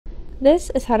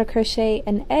This is how to crochet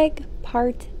an egg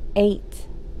part 8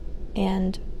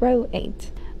 and row 8.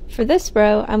 For this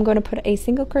row, I'm going to put a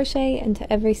single crochet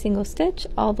into every single stitch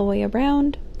all the way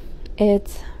around.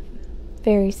 It's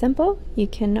very simple. You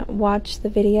can watch the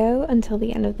video until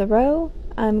the end of the row.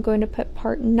 I'm going to put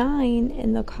part 9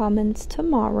 in the comments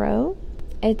tomorrow.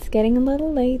 It's getting a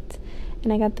little late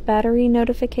and I got the battery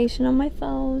notification on my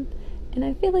phone, and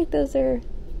I feel like those are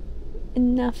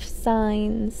enough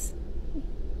signs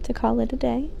to call it a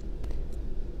day.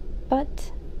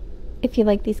 But if you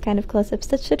like these kind of close-up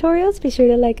stitch tutorials, be sure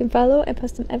to like and follow. I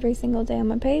post them every single day on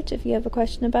my page. If you have a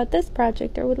question about this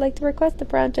project or would like to request a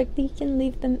project, you can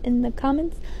leave them in the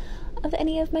comments of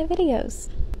any of my videos.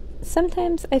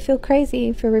 Sometimes I feel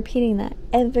crazy for repeating that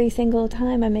every single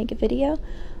time I make a video,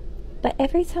 but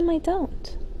every time I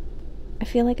don't, I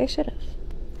feel like I should have.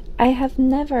 I have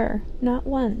never, not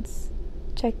once,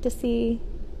 checked to see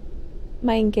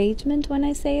my engagement when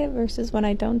I say it versus when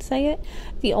I don't say it.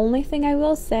 The only thing I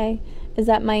will say is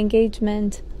that my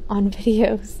engagement on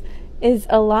videos is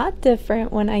a lot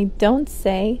different when I don't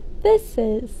say "this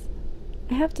is."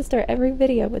 I have to start every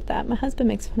video with that. My husband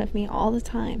makes fun of me all the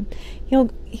time.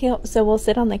 So we'll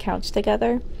sit on the couch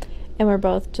together and we're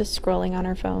both just scrolling on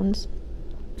our phones,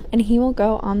 and he will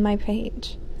go on my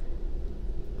page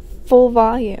full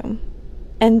volume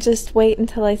and just wait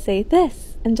until I say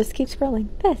 "this" and just keep scrolling,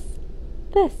 this,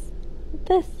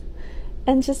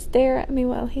 and just stare at me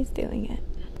while he's doing it.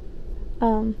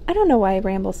 I don't know why I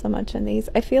ramble so much in these.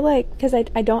 I feel like, because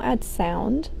I don't add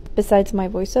sound besides my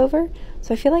voiceover,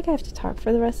 so I feel like I have to talk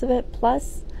for the rest of it.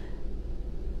 Plus,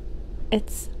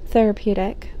 it's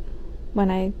therapeutic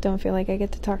when I don't feel like I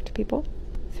get to talk to people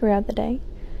throughout the day.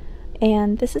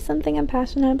 And this is something I'm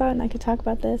passionate about, and I could talk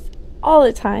about this all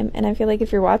the time. And I feel like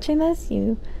if you're watching this,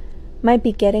 you might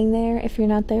be getting there if you're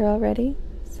not there already.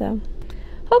 So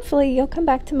hopefully you'll come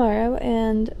back tomorrow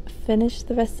and finish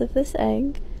the rest of this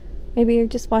egg. Maybe you're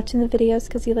just watching the videos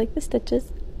because you like the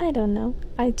stitches. I don't know.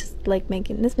 I just like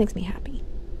making this. Makes me happy.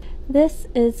 This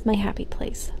is my happy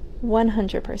place,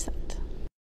 100%.